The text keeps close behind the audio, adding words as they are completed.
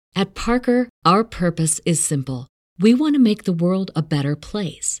At Parker, our purpose is simple. We want to make the world a better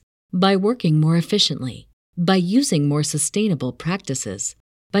place by working more efficiently, by using more sustainable practices,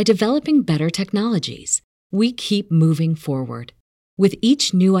 by developing better technologies. We keep moving forward. With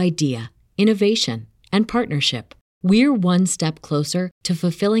each new idea, innovation, and partnership, we're one step closer to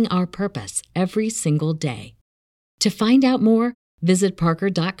fulfilling our purpose every single day. To find out more, visit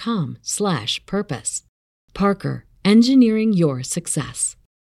parker.com/purpose. Parker, engineering your success.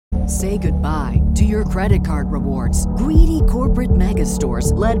 Say goodbye to your credit card rewards. Greedy corporate mega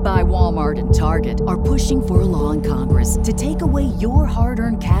stores, led by Walmart and Target, are pushing for a law in Congress to take away your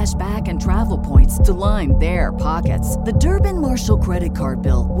hard-earned cash back and travel points to line their pockets. The Durbin-Marshall credit card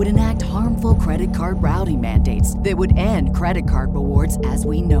bill would enact harmful credit card routing mandates that would end credit card rewards as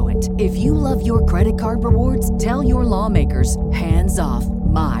we know it. If you love your credit card rewards, tell your lawmakers, hands off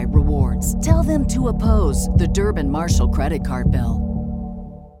my rewards. Tell them to oppose the Durbin-Marshall credit card bill.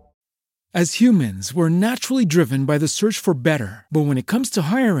 As humans, we're naturally driven by the search for better. But when it comes to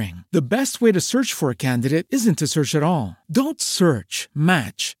hiring, the best way to search for a candidate isn't to search at all. Don't search,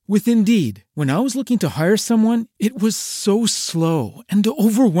 match with Indeed. When I was looking to hire someone, it was so slow and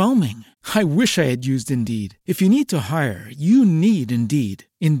overwhelming. I wish I had used Indeed. If you need to hire, you need Indeed.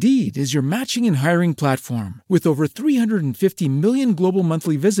 Indeed is your matching and hiring platform with over 350 million global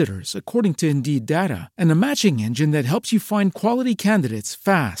monthly visitors, according to Indeed data, and a matching engine that helps you find quality candidates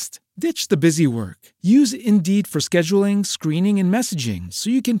fast. Ditch the busy work. Use Indeed for scheduling, screening, and messaging so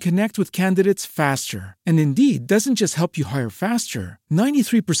you can connect with candidates faster. And Indeed doesn't just help you hire faster.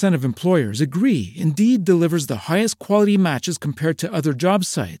 93% of employers agree Indeed delivers the highest quality matches compared to other job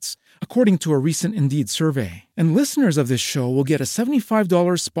sites, according to a recent Indeed survey. And listeners of this show will get a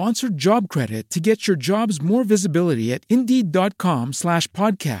 $75 sponsored job credit to get your jobs more visibility at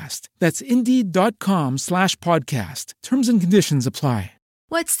Indeed.com/podcast. That's Indeed.com/podcast. Terms and conditions apply.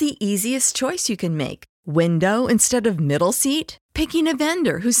 What's the easiest choice you can make? Window instead of middle seat? Picking a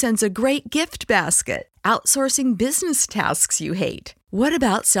vendor who sends a great gift basket? Outsourcing business tasks you hate? What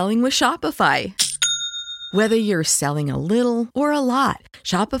about selling with Shopify? Whether you're selling a little or a lot,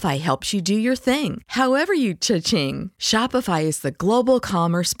 Shopify helps you do your thing, however you cha-ching. Shopify is the global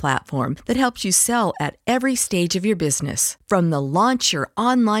commerce platform that helps you sell at every stage of your business. From the launch your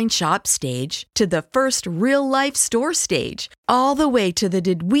online shop stage to the first real-life store stage, all the way to the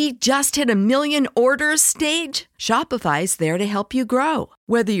did we just hit 1 million orders stage. Shopify's there to help you grow.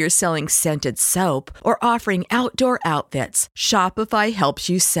 Whether you're selling scented soap or offering outdoor outfits, Shopify helps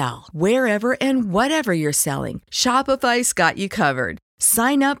you sell. Wherever and whatever you're selling, Shopify's got you covered.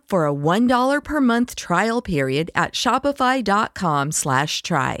 Sign up for a $1 per month trial period at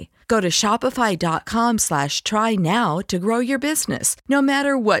shopify.com/try. Go to shopify.com/try now to grow your business, no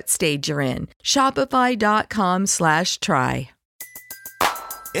matter what stage you're in. Shopify.com/try.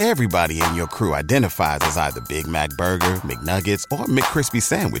 Everybody in your crew identifies as either Big Mac Burger, McNuggets, or McCrispy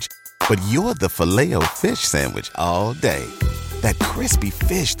Sandwich. But you're the Filet-O-Fish Sandwich all day. That crispy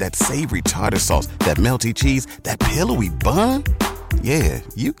fish, that savory tartar sauce, that melty cheese, that pillowy bun. Yeah,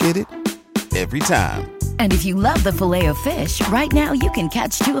 you get it. Every time. And if you love the Filet-O-Fish, right now you can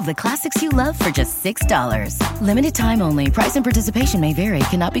catch 2 of the classics you love for just $6. Limited time only. Price and participation may vary.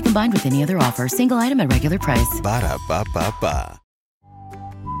 Cannot be combined with any other offer. Single item at regular price. Ba-da-ba-ba-ba.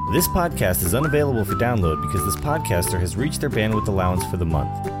 This podcast is unavailable for download because this podcaster has reached their bandwidth allowance for the month.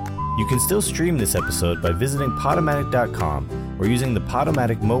 You can still stream this episode by visiting Podomatic.com or using the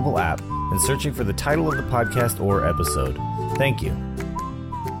Podomatic mobile app and searching for the title of the podcast or episode. Thank you.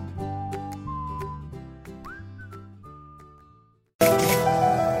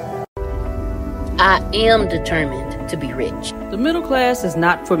 I am determined to be rich. The middle class is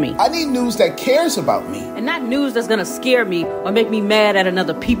not for me. I need news that cares about me. And not news that's gonna scare me or make me mad at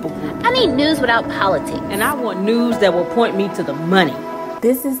another people group. I need news without politics. And I want news that will point me to the money.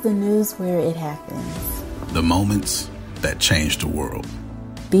 This is the news where it happens. The moments that change the world.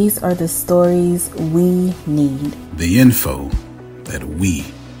 These are the stories we need. The info that we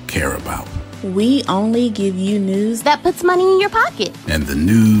care about. We only give you news that puts money in your pocket. And the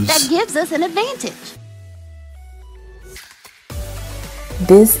news that gives us an advantage.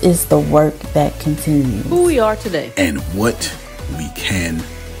 This is the work that continues. Who we are today. And what we can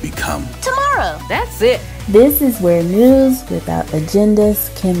become tomorrow. That's it. This is where news without agendas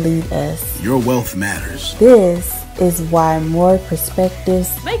can lead us. Your wealth matters. This is why more perspectives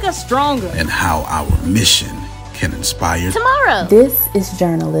make us stronger. And how our mission can inspire tomorrow. This is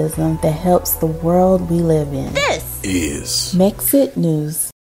journalism that helps the world we live in. This is Mexit News.